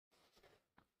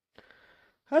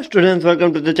Hi students,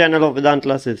 welcome to the channel of Vedanta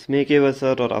classes. मैं केवल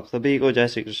sir और आप सभी को जय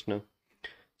श्री कृष्ण।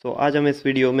 आज हम इस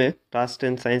वीडियो में क्लास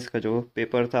 10 साइंस का जो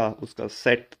पेपर था उसका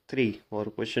सेट 3 और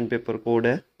क्वेश्चन पेपर कोड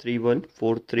है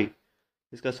 3143,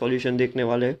 इसका सॉल्यूशन देखने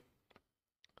वाले।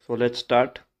 So let's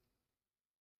start.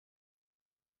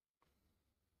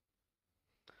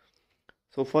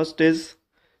 So first is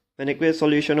when aqueous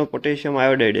solution of potassium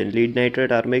iodide and lead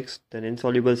nitrate are mixed, then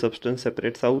insoluble substance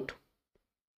separates out.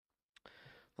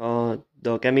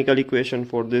 The chemical equation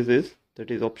for this is,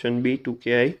 that is option B,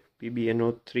 2Ki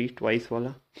PbNO3 twice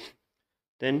wala.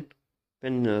 Then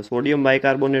when sodium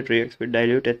bicarbonate reacts with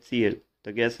dilute HCl,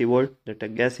 the gas evolved.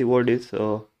 That gas evolved is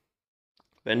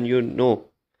when you know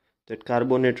that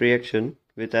carbonate reaction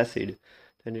with acid,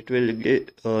 then it will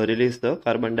release the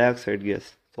carbon dioxide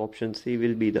gas. So option C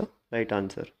will be the right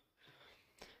answer.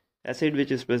 Acid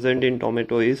which is present in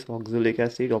tomato is oxalic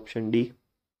acid, option D.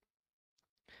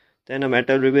 Then a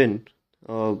metal ribbon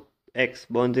X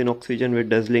burns in oxygen with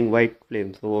dazzling white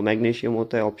flame. So magnesium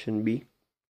होता है, option B.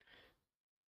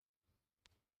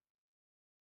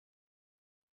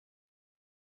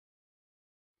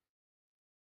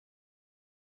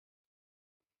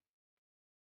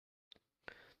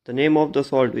 The name of the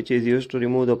salt which is used to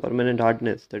remove the permanent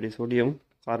hardness, that is sodium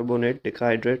carbonate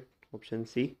dehydrate, option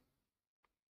C.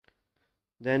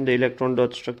 Then the electron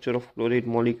dot structure of chloride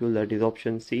molecule, that is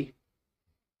option C.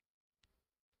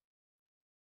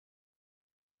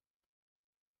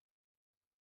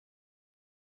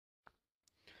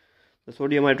 The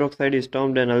sodium hydroxide is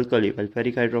termed an alkali while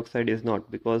ferric hydroxide is not,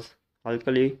 because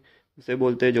alkali उसे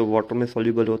बोलते हैं जो water में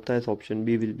soluble होता है. So option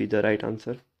B will be the right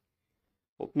answer.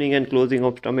 Opening and closing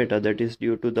of stomata, that is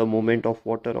due to the movement of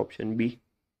water, option B.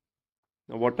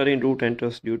 The water in root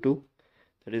enters due to,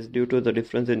 that is due to the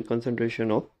difference in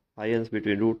concentration of ions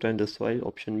between root and the soil,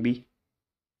 option B.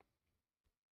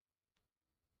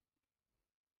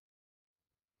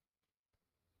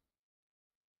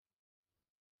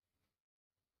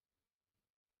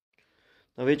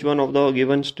 Now which one of the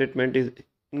given statement is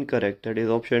incorrect? That is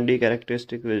option D,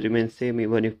 characteristic will remain same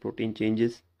even if protein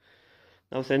changes.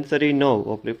 Now sensory nerve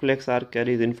of reflex arc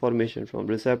carries information from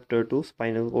receptor to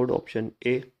spinal cord, option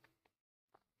A.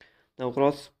 Now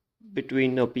cross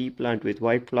between a pea plant with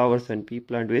white flowers and pea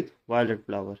plant with violet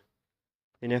flower.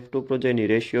 In F2 progeny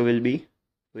ratio will be,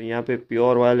 तो यहाँ पे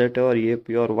pure violet है और ये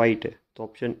pure white है, तो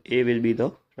option A will be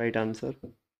the right answer.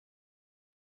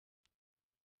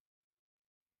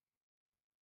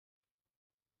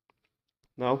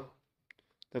 Now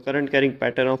the current carrying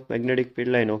pattern of magnetic field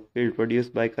line of field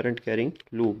produced by current carrying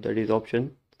loop, that is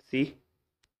option C.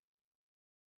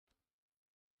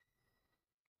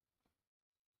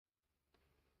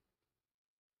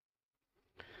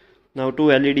 Now two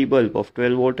LED bulb of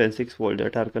 12 volt and 6 volt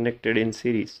that are connected in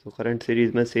series, so current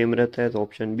series में same रहता है, तो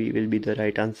option B will be the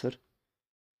right answer.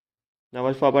 Now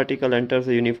alpha particle enters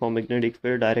a uniform magnetic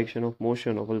field, direction of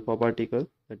motion of alpha particle,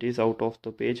 that is out of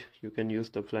the page. You can use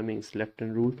the Fleming's left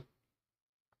hand rule.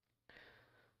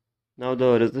 Now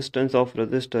the resistance of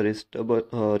resistor is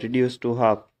reduced to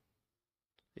half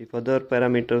if other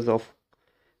parameters of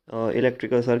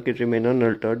electrical circuit remain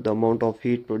unaltered. The amount of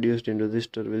heat produced in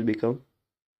resistor will become,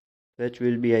 H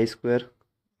will be I square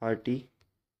RT.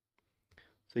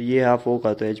 So ये half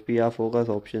होगा तो HP half होगा,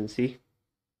 तो option C.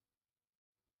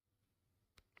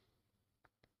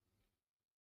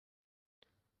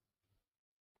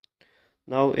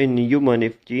 Now in human,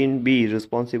 if gene B is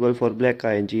responsible for black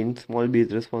eye and gene small b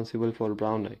is responsible for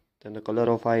brown eye, then the color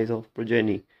of eyes of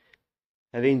progeny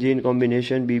having gene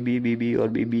combination BB or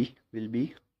BB will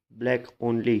be black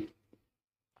only.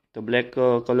 The black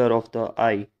color of the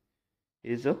eye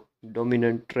is a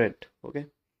dominant trait. Okay,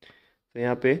 तो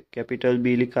यहाँ पे capital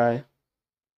B लिखा है,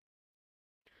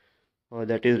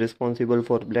 that is responsible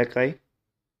for black eye,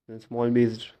 and small b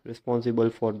is responsible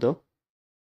for the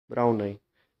brown eye.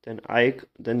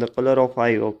 Then the color of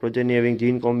eye of progeny having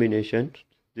gene combination,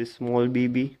 this small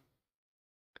bb,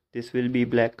 this will be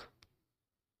black.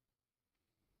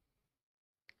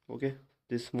 Okay,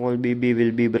 this small bb will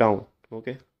be brown.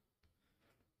 Okay,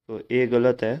 so A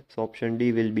गलत है, so option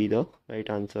D will be the right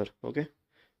answer. Okay,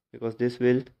 because this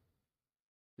will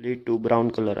lead to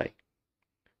brown color eye.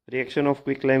 Reaction of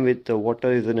quicklime with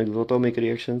water is an exothermic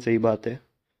reaction, सही बात है.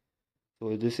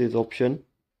 So this is option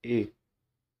A.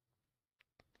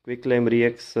 Quicklime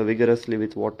reacts vigorously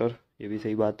with water, ये भी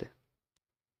सही बात है.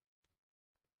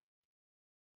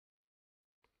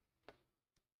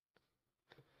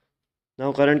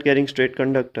 Now current carrying straight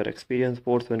conductor experience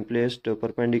force when placed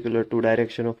perpendicular to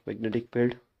direction of magnetic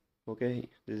field. Okay,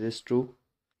 this is true.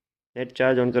 Net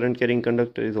charge on current carrying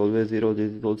conductor is always zero.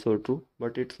 This is also true,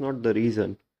 but it's not the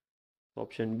reason.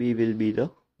 Option B will be the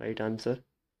right answer.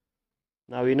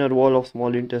 Now inner wall of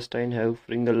small intestine have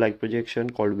finger-like projection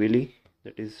called villi,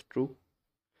 that is true.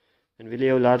 And villi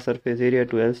have large surface area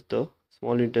to help the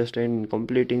small intestine in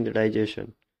completing the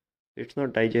digestion. It's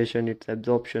not digestion, it's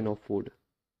absorption of food.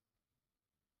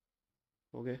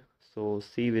 Okay, so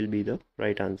C will be the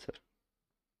right answer.